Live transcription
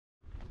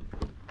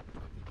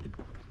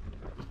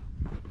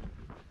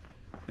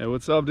Hey,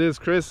 what's up? This is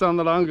Chris on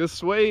the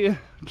longest way,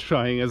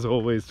 trying as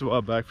always to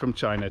walk back from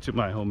China to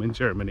my home in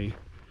Germany.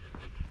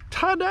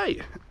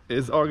 Today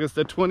is August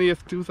the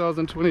 20th,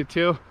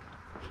 2022.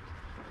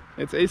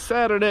 It's a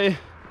Saturday.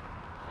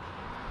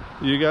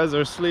 You guys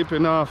are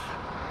sleeping off.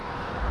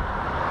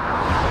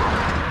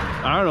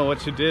 I don't know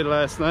what you did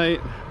last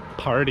night.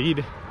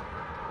 Partied.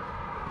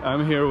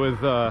 I'm here with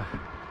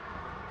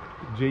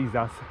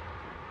Jesus.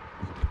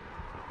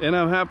 And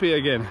I'm happy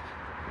again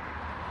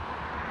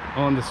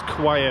on this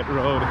quiet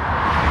road.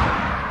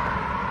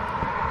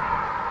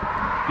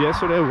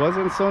 Yesterday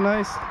wasn't so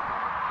nice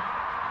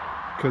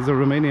because the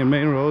Romanian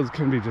main roads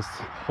can be just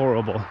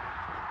horrible,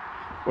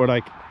 or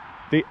like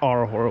they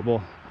are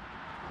horrible.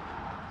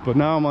 But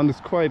now I'm on this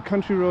quiet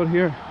country road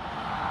here.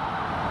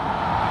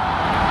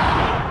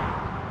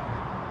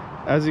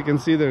 As you can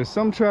see, there's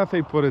some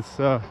traffic, but it's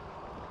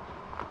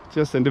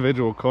just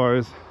individual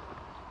cars,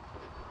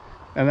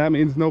 and that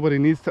means nobody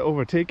needs to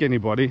overtake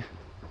anybody.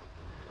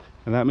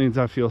 And that means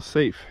I feel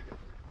safe,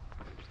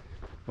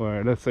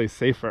 or let's say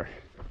safer.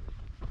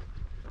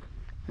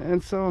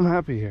 And so I'm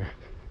happy here.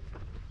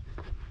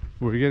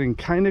 We're getting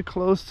kind of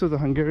close to the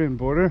Hungarian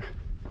border.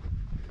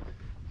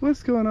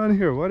 What's going on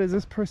here? Why does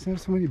this person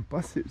have so many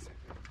buses?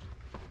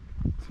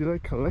 Does he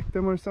like collect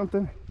them or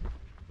something?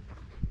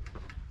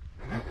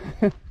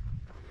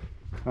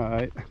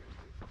 Alright.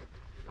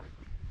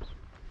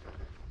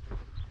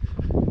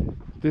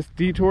 This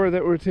detour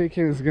that we're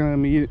taking is gonna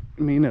mean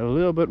a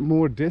little bit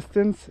more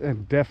distance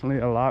and definitely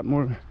a lot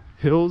more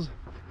hills,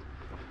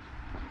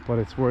 but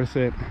it's worth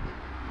it.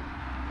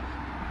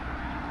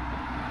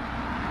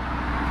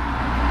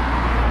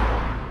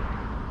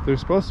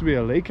 There's supposed to be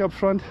a lake up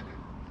front,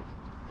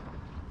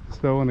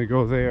 so I want to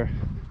go there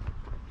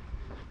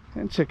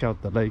and check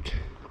out the lake.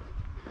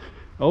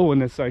 Oh,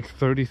 and it's like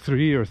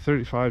 33 or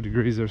 35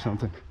 degrees or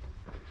something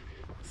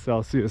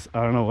Celsius.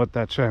 I don't know what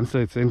that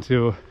translates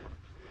into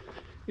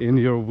in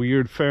your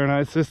weird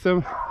Fahrenheit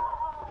system,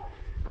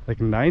 like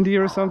 90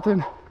 or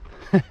something.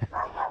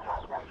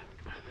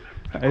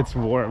 It's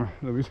warm,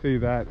 let me tell you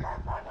that.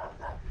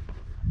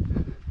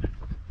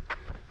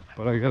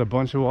 But I got a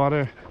bunch of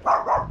water.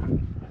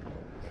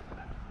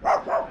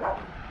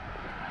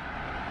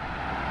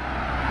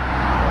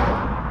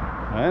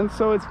 And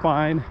so it's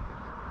fine.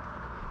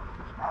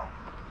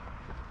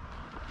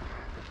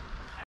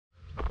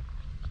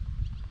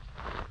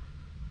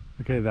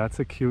 Okay, that's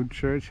a cute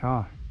church,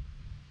 huh?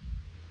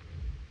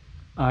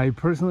 I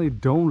personally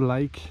don't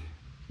like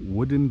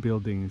wooden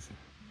buildings.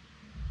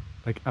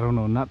 Like, I don't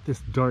know, not this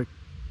dark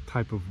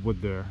type of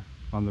wood there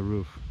on the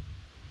roof.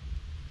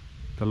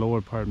 The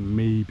lower part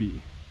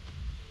maybe,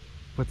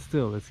 but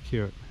still, it's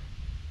cute.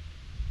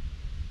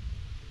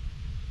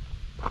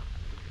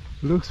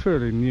 Looks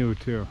fairly new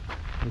too.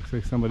 Looks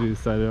like somebody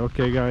decided,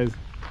 okay guys,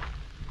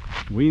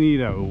 we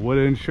need a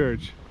wooden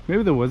church.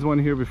 Maybe there was one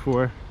here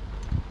before.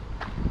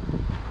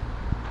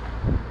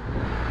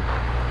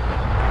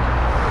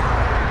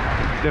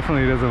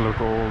 Definitely doesn't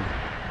look old,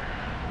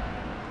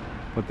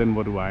 but then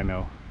what do I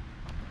know?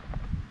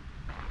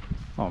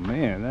 Oh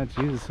man, that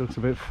Jesus looks a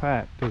bit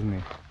fat, doesn't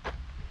he?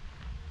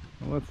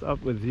 What's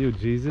up with you,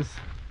 Jesus?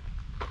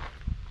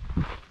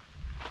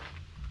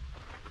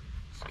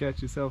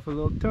 Got yourself a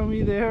little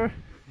tummy there.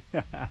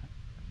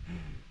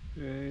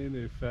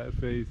 And a fat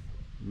face.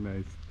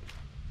 Nice.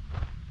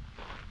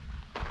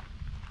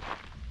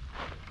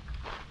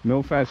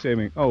 No fat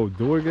shaming. Oh,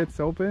 door gets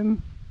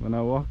open when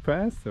I walk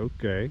past?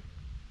 Okay.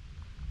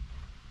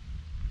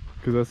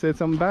 Because I said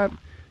something bad.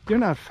 You're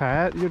not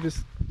fat, you're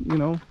just, you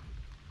know,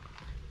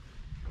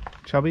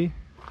 chubby,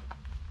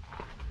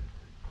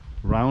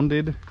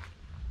 rounded.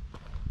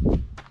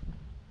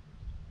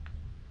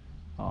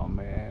 Oh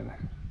man,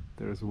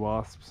 there's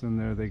wasps in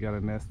there. They got a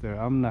nest there.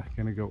 I'm not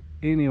gonna go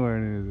anywhere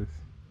near this.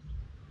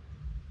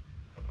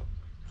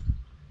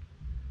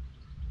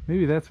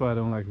 Maybe that's why I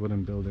don't like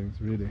wooden buildings,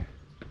 really.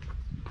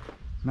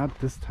 Not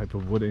this type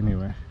of wood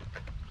anyway.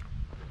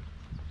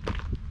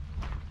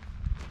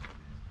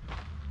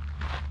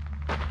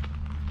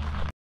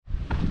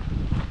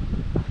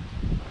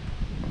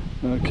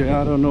 Okay,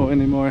 I don't know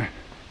anymore.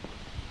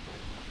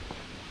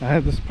 I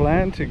had this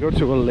plan to go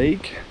to a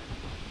lake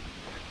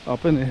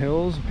up in the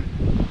hills,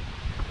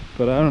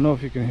 but I don't know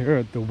if you can hear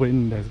it. The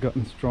wind has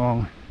gotten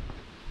strong,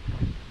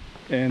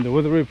 and the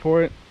weather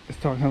report is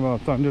talking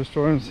about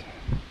thunderstorms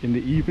in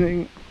the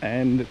evening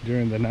and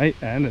during the night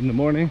and in the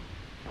morning.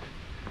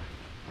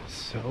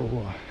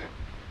 So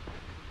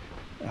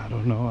I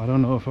don't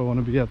know if I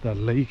want to be at that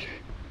lake.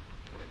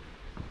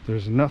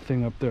 There's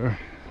nothing up there.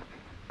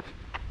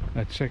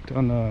 I checked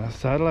on the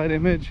satellite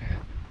image.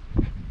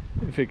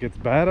 If it gets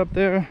bad up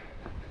there,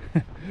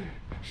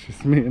 it's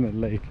just me in a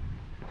lake.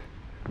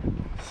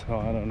 So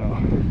I don't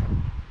know.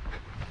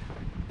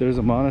 There's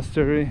a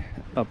monastery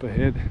up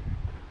ahead.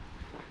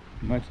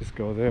 Might just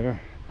go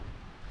there.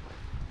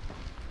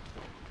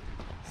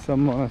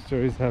 Some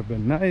monasteries have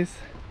been nice,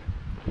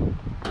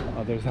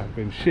 others have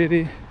been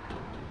shitty.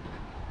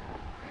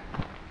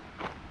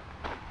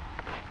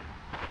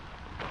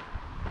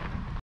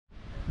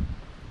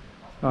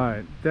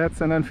 Alright,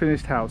 that's an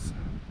unfinished house.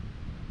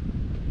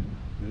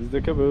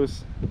 the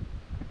caboose.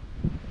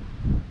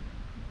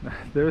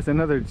 There's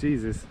another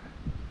Jesus.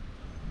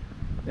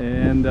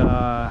 And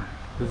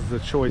this is a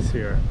choice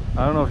here.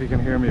 I don't know if you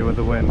can hear me with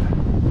the wind.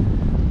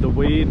 The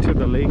way to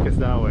the lake is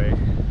that way.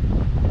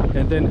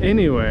 And then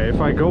anyway, if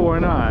I go or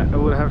not, I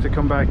would have to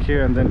come back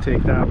here and then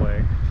take that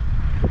way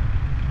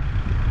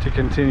to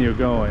continue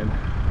going.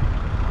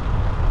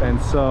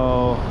 And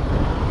so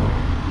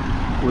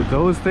with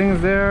those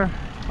things there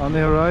on the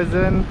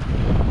horizon,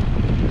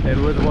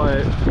 and with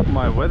what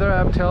my weather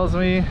app tells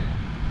me,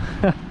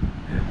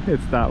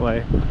 it's that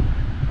way.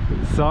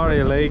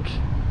 Sorry, lake.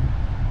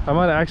 I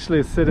might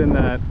actually sit in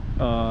that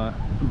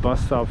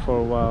bus stop for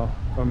a while,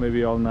 or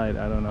maybe all night,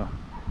 I don't know.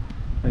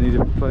 I need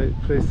a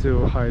place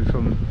to hide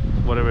from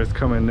whatever is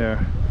coming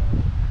there.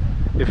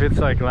 If it's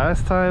like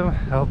last time,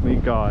 help me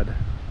God.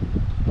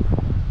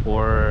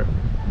 Or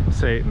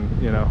Satan,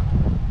 you know,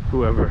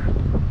 whoever.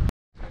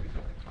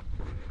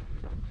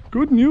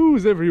 Good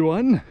news,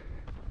 everyone!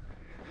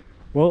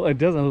 Well, it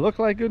doesn't look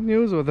like good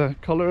news with the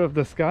color of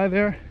the sky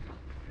there,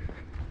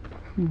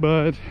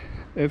 but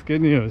it's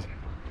good news.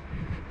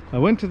 I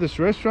went to this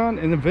restaurant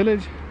in the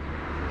village.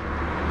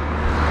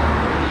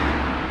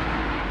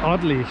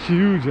 Oddly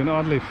huge and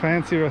oddly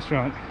fancy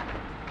restaurant.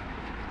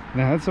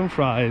 And I had some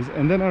fries,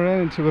 and then I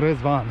ran into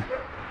Rezvan,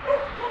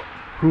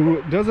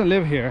 who doesn't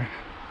live here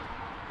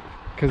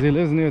because he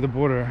lives near the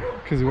border,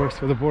 because he works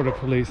for the border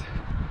police,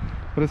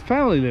 but his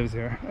family lives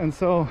here. And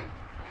so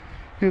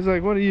he was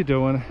like, what are you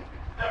doing?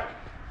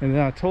 And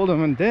then I told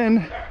him, and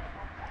then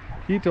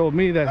he told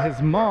me that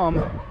his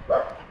mom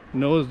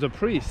knows the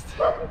priest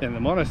in the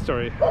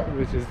monastery,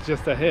 which is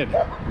just ahead.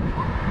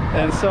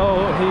 And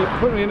so he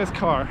put me in his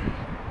car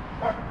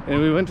and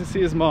we went to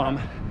see his mom,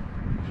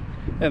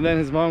 and then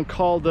his mom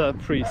called the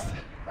priest,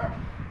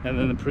 and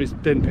then the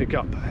priest didn't pick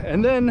up,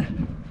 and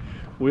then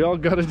we all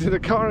got into the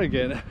car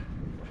again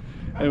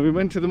and we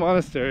went to the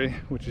monastery,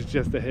 which is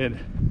just ahead,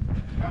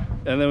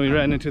 and then we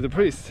ran into the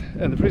priest,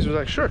 and the priest was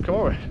like, sure, come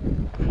over.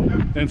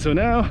 And so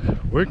now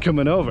we're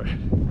coming over,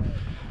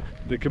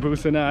 the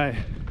caboose and I.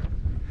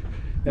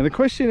 And the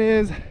question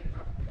is,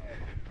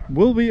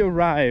 will we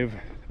arrive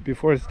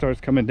before it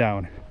starts coming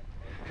down?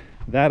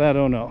 That I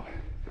don't know,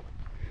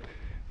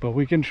 but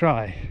we can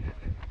try.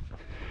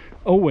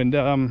 Oh,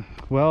 and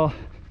well,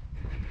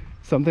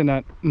 something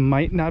that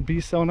might not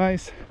be so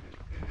nice.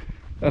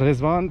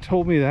 Rezvan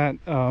told me that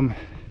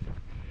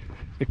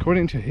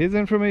according to his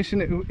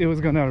information, it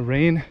was gonna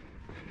rain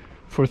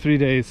for 3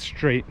 days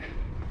straight,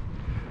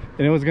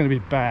 and it was gonna be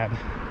bad.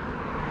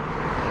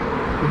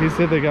 He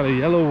said they got a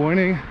yellow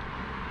warning,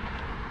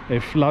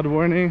 a flood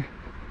warning,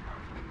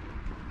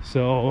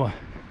 so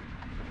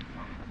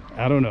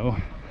I don't know.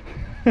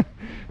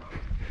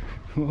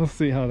 We'll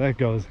see how that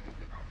goes.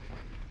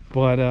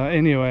 But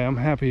anyway, I'm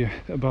happy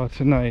about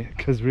tonight,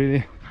 because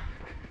really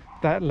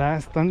that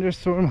last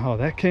thunderstorm, how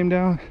that came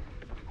down,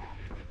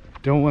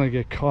 don't want to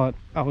get caught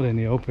out in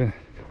the open.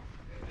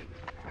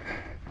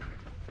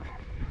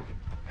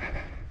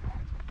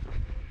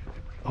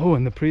 Oh,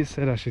 and the priest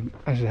said I should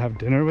have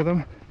dinner with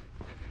him.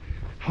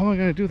 How am I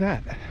gonna do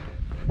that?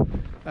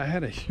 I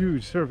had a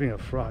huge serving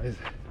of fries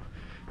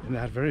in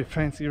that very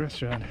fancy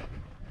restaurant.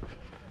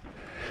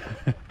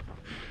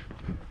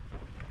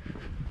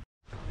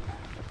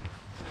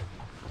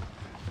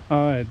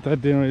 Alright,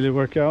 that didn't really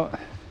work out.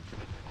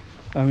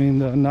 I mean,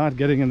 the not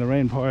getting in the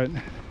rain part.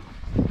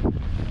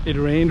 It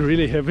rained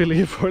really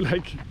heavily for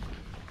like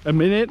a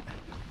minute.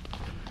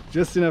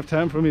 Just enough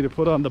time for me to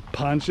put on the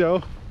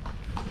poncho.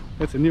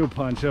 It's a new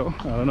poncho,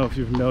 I don't know if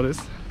you've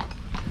noticed.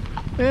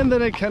 And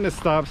then it kind of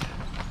stopped.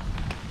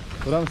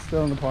 But I'm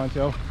still in the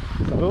poncho.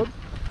 Salud.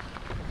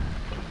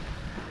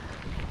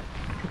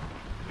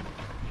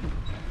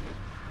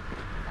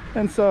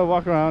 And so I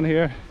walk around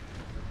here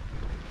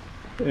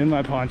in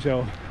my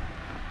poncho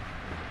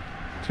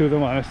to the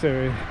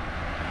monastery.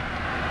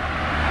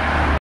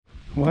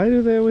 Why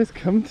do they always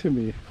come to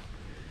me?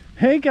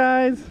 Hey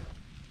guys!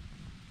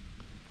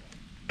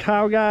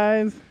 Cow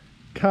guys,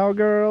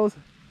 cowgirls,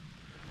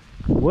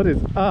 what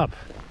is up?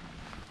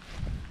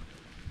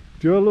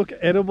 Do I look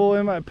edible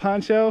in my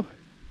poncho?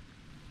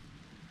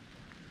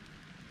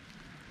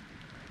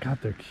 God,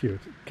 they're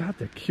cute. God,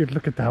 they're cute.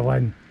 Look at that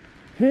one.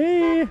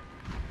 Hey!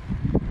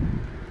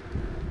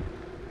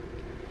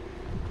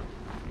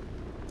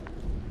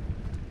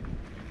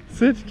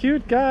 Such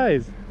cute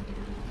guys.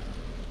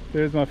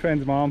 There's my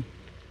friend's mom.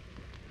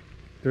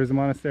 There's the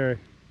monastery.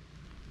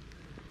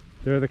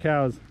 There are the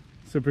cows.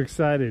 Super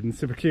excited and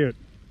super cute.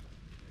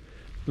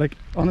 Like,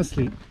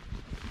 honestly,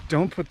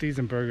 don't put these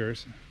in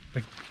burgers.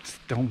 Like, just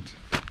don't.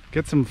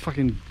 Get some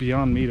fucking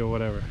Beyond Meat or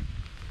whatever.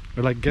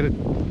 Or like, get a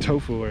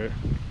tofu or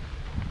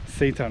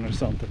seitan or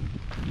something.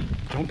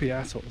 Don't be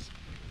assholes.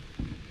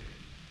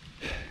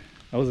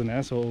 I was an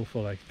asshole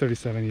for like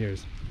 37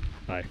 years.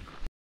 Bye.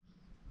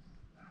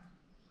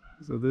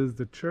 So this is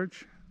the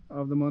church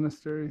of the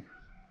monastery.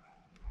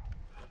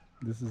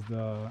 This is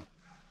the,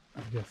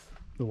 I guess,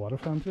 the water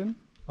fountain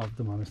of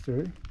the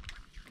monastery.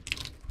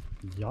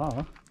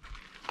 Yeah.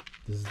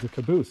 This is the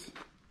caboose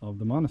of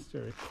the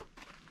monastery.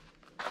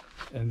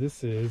 And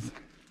this is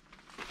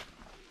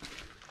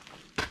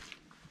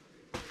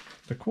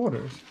the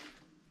quarters,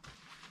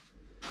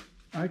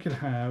 I could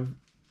have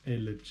a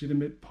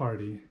legitimate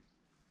party